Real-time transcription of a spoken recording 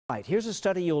Right, here's a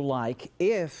study you'll like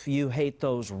if you hate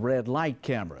those red light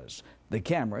cameras. The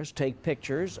cameras take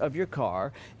pictures of your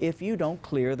car if you don't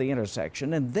clear the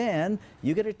intersection, and then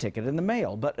you get a ticket in the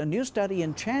mail. But a new study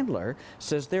in Chandler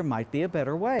says there might be a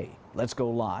better way. Let's go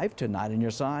live to Night on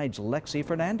Your Side's Lexi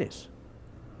Fernandez.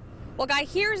 Well, Guy,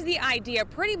 here's the idea.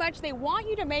 Pretty much they want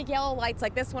you to make yellow lights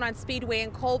like this one on Speedway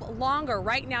and Kolb longer.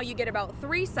 Right now you get about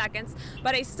 3 seconds,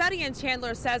 but a study in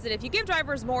Chandler says that if you give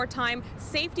drivers more time,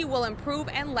 safety will improve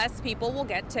and less people will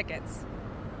get tickets.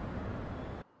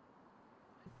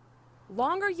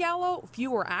 Longer yellow,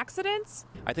 fewer accidents?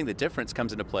 I think the difference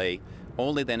comes into play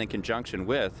only then in conjunction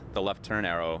with the left turn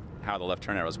arrow, how the left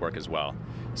turn arrows work as well.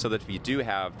 So that if you do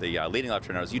have the leading left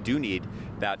turn arrows, you do need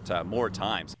that more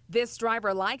times. This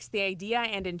driver likes the idea,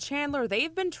 and in Chandler,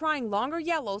 they've been trying longer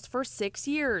yellows for 6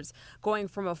 years, going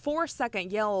from a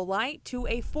 4-second yellow light to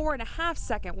a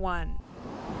 4.5-second one.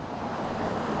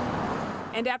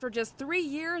 And after just 3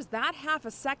 years, that half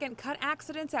a second cut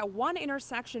accidents at one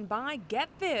intersection by, get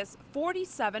this,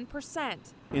 47%.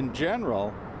 In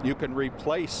general, you can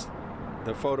replace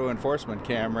the photo enforcement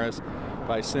cameras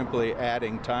by simply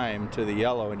adding time to the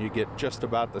yellow, and you get just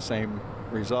about the same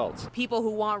results. People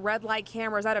who want red light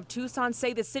cameras out of Tucson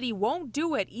say the city won't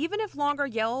do it, even if longer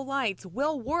yellow lights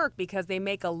will work, because they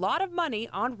make a lot of money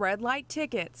on red light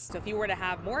tickets. So if you were to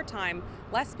have more time,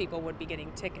 less people would be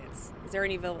getting tickets. Is there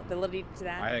any validity to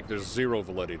that? I think there's zero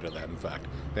validity to that, in fact.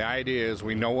 The idea is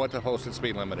we know what the posted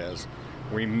speed limit is.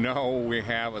 We know we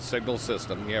have a signal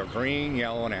system. You have green,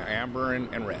 yellow, and amber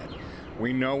and red.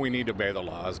 We know we need to obey the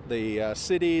laws. The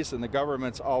cities and the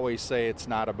governments always say it's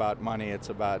not about money, it's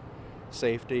about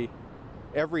safety.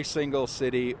 Every single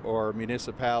city or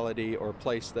municipality or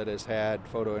place that has had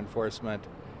photo enforcement,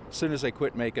 as soon as they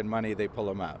quit making money, they pull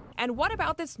them out. And what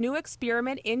about this new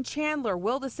experiment in Chandler?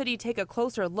 Will the city take a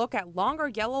closer look at longer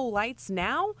yellow lights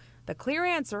now? The clear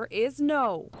answer is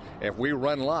no. If we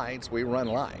run lights, we run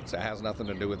lights. It has nothing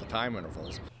to do with the time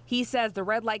intervals. He says the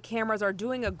red light cameras are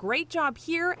doing a great job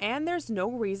here, and there's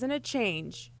no reason to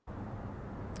change.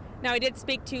 Now, I did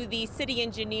speak to the city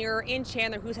engineer in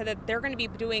Chandler, who said that they're going to be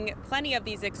doing plenty of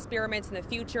these experiments in the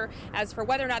future. As for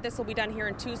whether or not this will be done here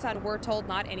in Tucson, we're told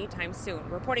not anytime soon.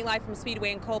 Reporting live from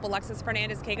Speedway and Kolb, Alexis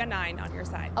Fernandez, KGUN-9 on your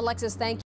side. Alexis, thank you.